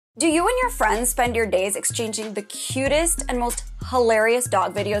Do you and your friends spend your days exchanging the cutest and most hilarious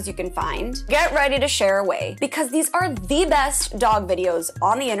dog videos you can find? Get ready to share away, because these are the best dog videos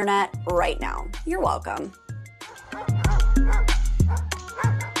on the internet right now. You're welcome.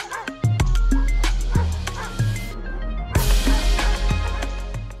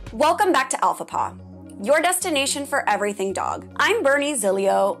 Welcome back to Alpha Paw, your destination for everything dog. I'm Bernie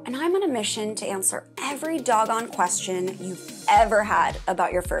Zilio, and I'm on a mission to answer every doggone question you've ever had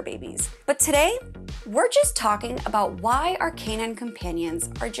about your fur babies. But today, we're just talking about why our canine companions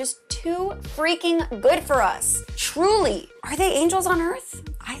are just too freaking good for us. Truly, are they angels on earth?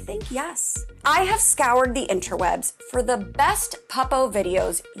 I think yes. I have scoured the interwebs for the best puppo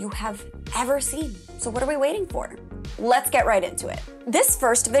videos you have ever seen. So what are we waiting for? Let's get right into it. This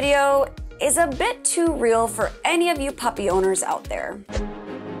first video is a bit too real for any of you puppy owners out there.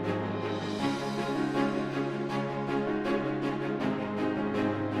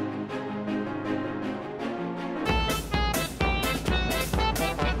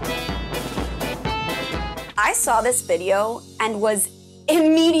 I saw this video and was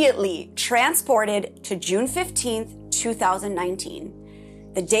immediately transported to June 15th,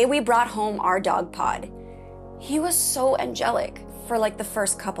 2019, the day we brought home our dog Pod. He was so angelic for like the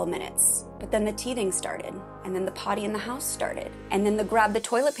first couple minutes, but then the teething started, and then the potty in the house started, and then the grab the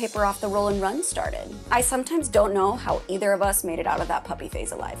toilet paper off the roll and run started. I sometimes don't know how either of us made it out of that puppy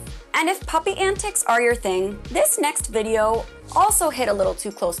phase alive. And if puppy antics are your thing, this next video also hit a little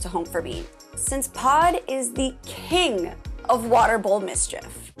too close to home for me, since Pod is the king of water bowl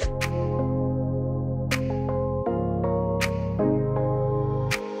mischief.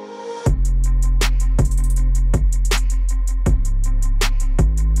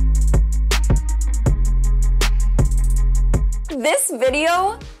 This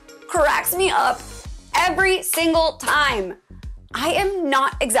video cracks me up every single time. I am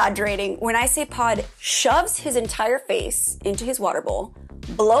not exaggerating when I say Pod shoves his entire face into his water bowl,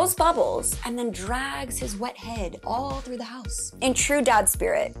 blows bubbles, and then drags his wet head all through the house. In true dad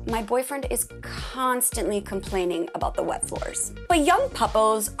spirit, my boyfriend is constantly complaining about the wet floors. But young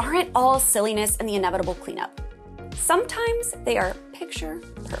puppos aren't all silliness and the inevitable cleanup. Sometimes they are picture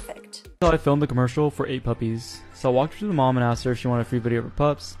perfect. So I filmed the commercial for 8 puppies. So I walked her to the mom and asked her if she wanted a free video of her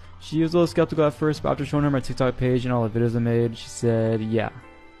pups. She was a little skeptical at first, but after showing her my TikTok page and all the videos I made, she said yeah.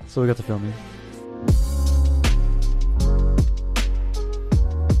 So we got to filming.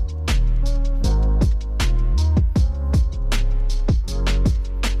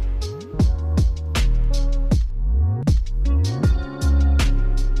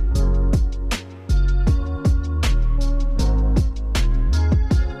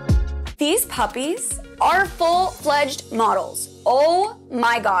 These puppies are full-fledged models. Oh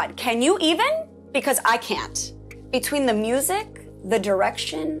my God, can you even? Because I can't. Between the music, the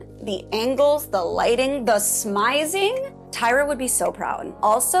direction, the angles, the lighting, the smizing, Tyra would be so proud.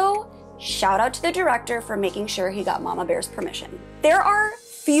 Also, shout out to the director for making sure he got Mama Bear's permission. There are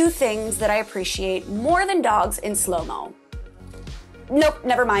few things that I appreciate more than dogs in slow-mo. Nope,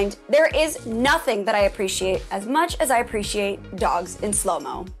 never mind. There is nothing that I appreciate as much as I appreciate dogs in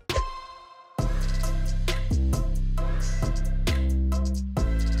slow-mo.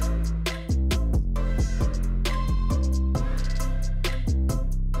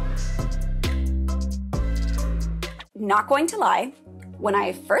 Not going to lie, when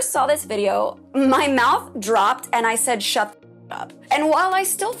I first saw this video, my mouth dropped and I said, shut up. And while I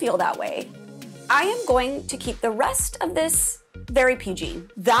still feel that way, I am going to keep the rest of this very PG.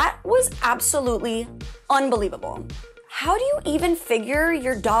 That was absolutely unbelievable. How do you even figure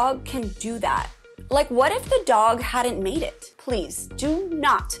your dog can do that? Like, what if the dog hadn't made it? Please do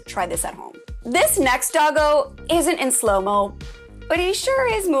not try this at home. This next doggo isn't in slow-mo, but he sure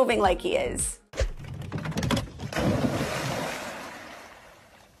is moving like he is.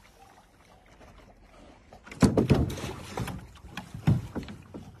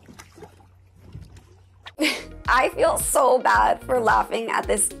 I feel so bad for laughing at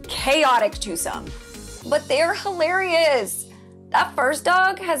this chaotic twosome, but they're hilarious. That first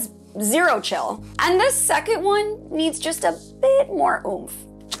dog has zero chill, and this second one needs just a bit more oomph.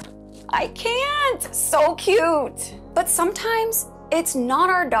 I can't, so cute. But sometimes it's not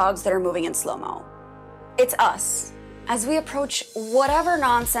our dogs that are moving in slow-mo. It's us, as we approach whatever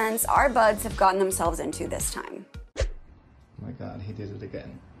nonsense our buds have gotten themselves into this time. Oh my God, he did it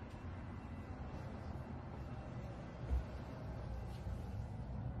again.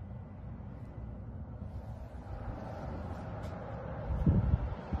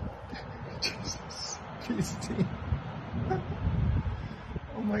 Jesus, Christy.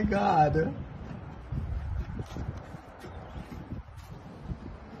 Oh my God.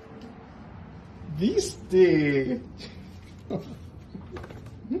 Beastie! Are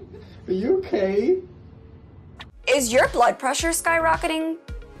you okay? Is your blood pressure skyrocketing?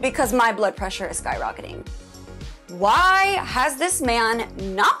 Because my blood pressure is skyrocketing. Why has this man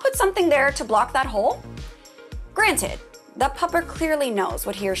not put something there to block that hole? Granted, that pupper clearly knows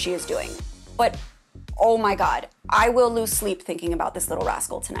what he or she is doing, but oh my God, I will lose sleep thinking about this little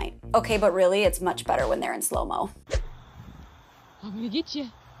rascal tonight. Okay, but really, it's much better when they're in slow-mo. I'm gonna get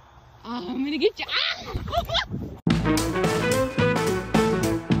you. I'm gonna get you.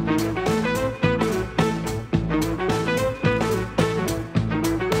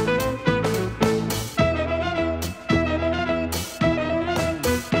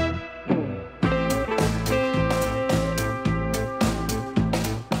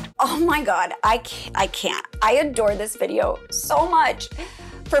 Oh my God, I can't. I adore this video so much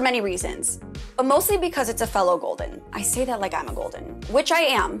for many reasons, but mostly because it's a fellow golden. I say that like I'm a golden, which I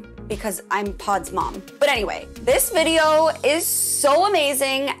am because I'm Pod's mom. But anyway, this video is so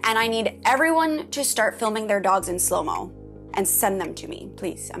amazing and I need everyone to start filming their dogs in slow-mo and send them to me,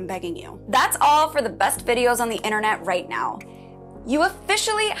 please, I'm begging you. That's all for the best videos on the internet right now. You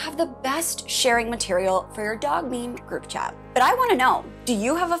officially have the best sharing material for your dog meme group chat. But I wanna know, do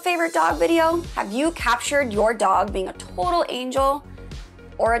you have a favorite dog video? Have you captured your dog being a total angel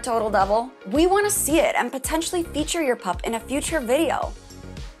or a total devil? We wanna see it and potentially feature your pup in a future video.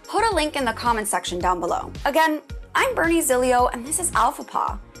 Put a link in the comment section down below. Again, I'm Bernie Zilio and this is Alpha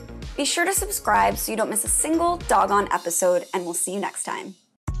Paw. Be sure to subscribe so you don't miss a single doggone episode and we'll see you next time.